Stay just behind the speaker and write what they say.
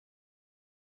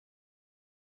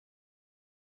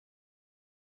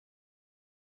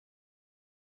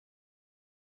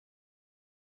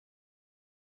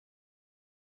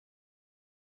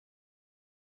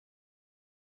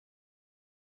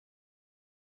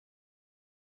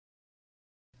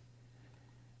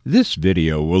This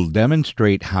video will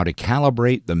demonstrate how to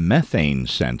calibrate the methane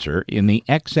sensor in the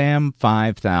X-am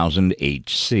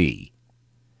 5000HC.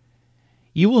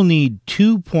 You will need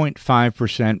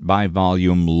 2.5% by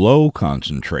volume low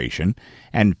concentration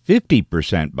and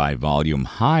 50% by volume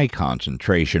high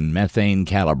concentration methane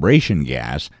calibration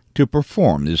gas to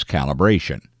perform this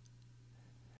calibration.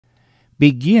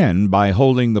 Begin by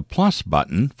holding the plus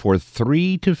button for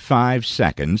 3 to 5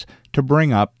 seconds to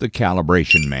bring up the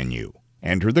calibration menu.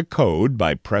 Enter the code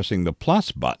by pressing the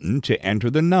plus button to enter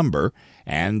the number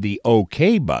and the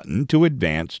OK button to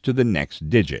advance to the next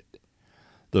digit.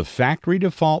 The factory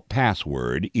default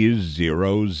password is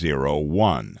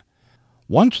 001.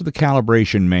 Once the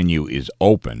calibration menu is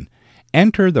open,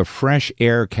 enter the Fresh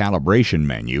Air Calibration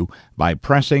menu by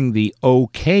pressing the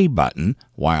OK button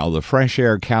while the Fresh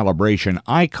Air Calibration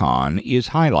icon is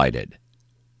highlighted.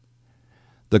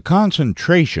 The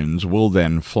concentrations will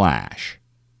then flash.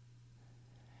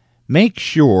 Make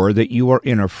sure that you are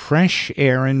in a fresh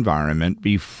air environment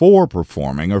before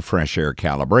performing a fresh air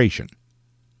calibration.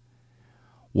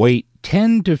 Wait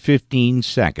 10 to 15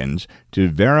 seconds to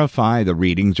verify the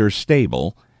readings are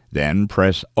stable, then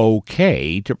press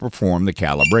OK to perform the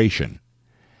calibration.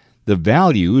 The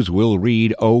values will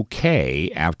read OK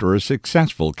after a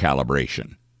successful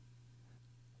calibration.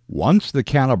 Once the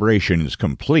calibration is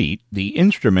complete, the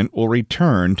instrument will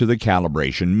return to the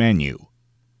calibration menu.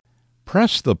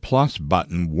 Press the plus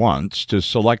button once to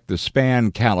select the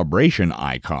span calibration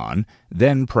icon,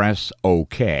 then press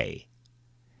OK.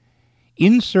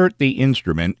 Insert the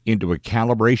instrument into a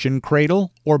calibration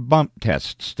cradle or bump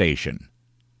test station.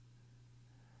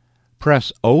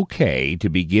 Press OK to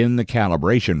begin the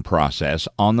calibration process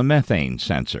on the methane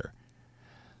sensor.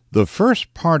 The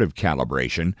first part of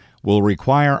calibration will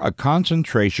require a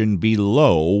concentration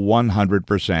below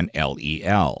 100%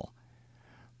 LEL.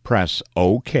 Press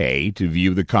OK to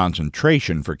view the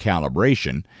concentration for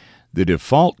calibration. The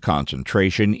default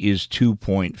concentration is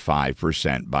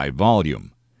 2.5% by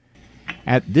volume.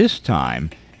 At this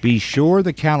time, be sure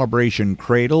the calibration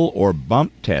cradle or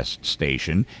bump test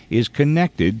station is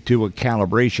connected to a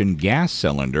calibration gas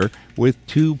cylinder with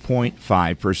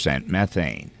 2.5%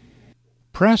 methane.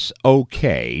 Press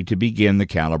OK to begin the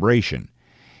calibration.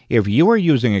 If you are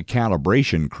using a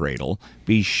calibration cradle,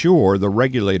 be sure the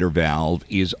regulator valve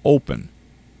is open.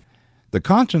 The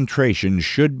concentration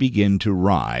should begin to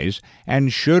rise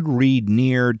and should read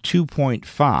near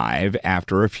 2.5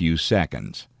 after a few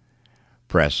seconds.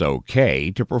 Press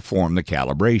OK to perform the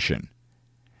calibration.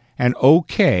 An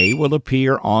OK will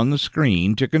appear on the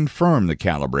screen to confirm the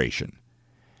calibration.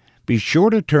 Be sure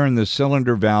to turn the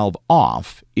cylinder valve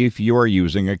off if you are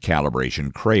using a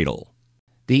calibration cradle.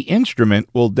 The instrument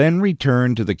will then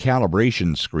return to the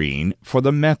calibration screen for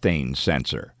the methane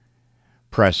sensor.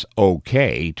 Press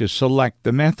OK to select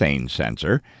the methane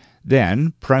sensor,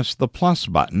 then press the plus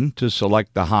button to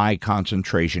select the high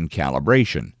concentration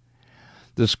calibration.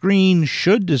 The screen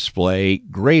should display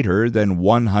greater than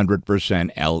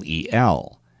 100%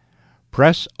 LEL.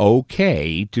 Press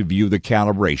OK to view the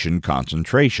calibration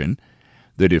concentration.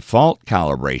 The default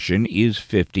calibration is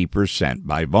 50%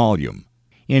 by volume.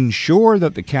 Ensure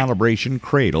that the calibration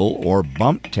cradle or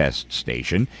bump test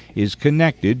station is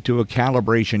connected to a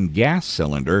calibration gas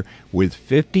cylinder with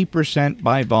 50%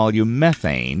 by volume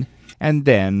methane, and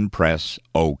then press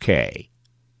OK.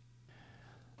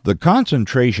 The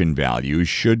concentration values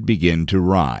should begin to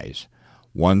rise.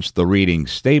 Once the reading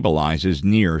stabilizes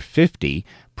near 50,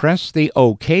 press the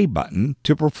OK button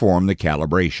to perform the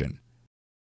calibration.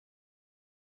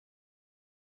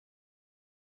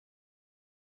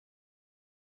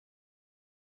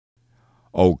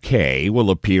 OK will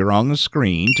appear on the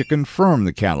screen to confirm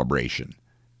the calibration.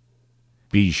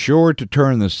 Be sure to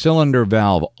turn the cylinder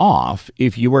valve off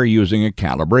if you are using a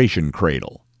calibration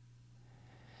cradle.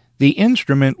 The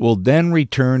instrument will then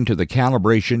return to the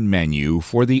calibration menu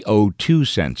for the O2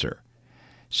 sensor.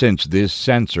 Since this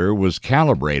sensor was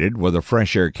calibrated with a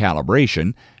fresh air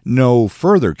calibration, no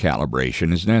further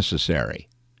calibration is necessary.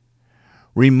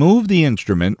 Remove the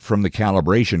instrument from the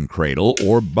calibration cradle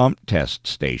or bump test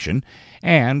station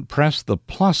and press the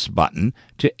plus button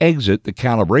to exit the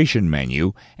calibration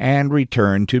menu and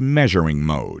return to measuring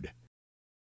mode.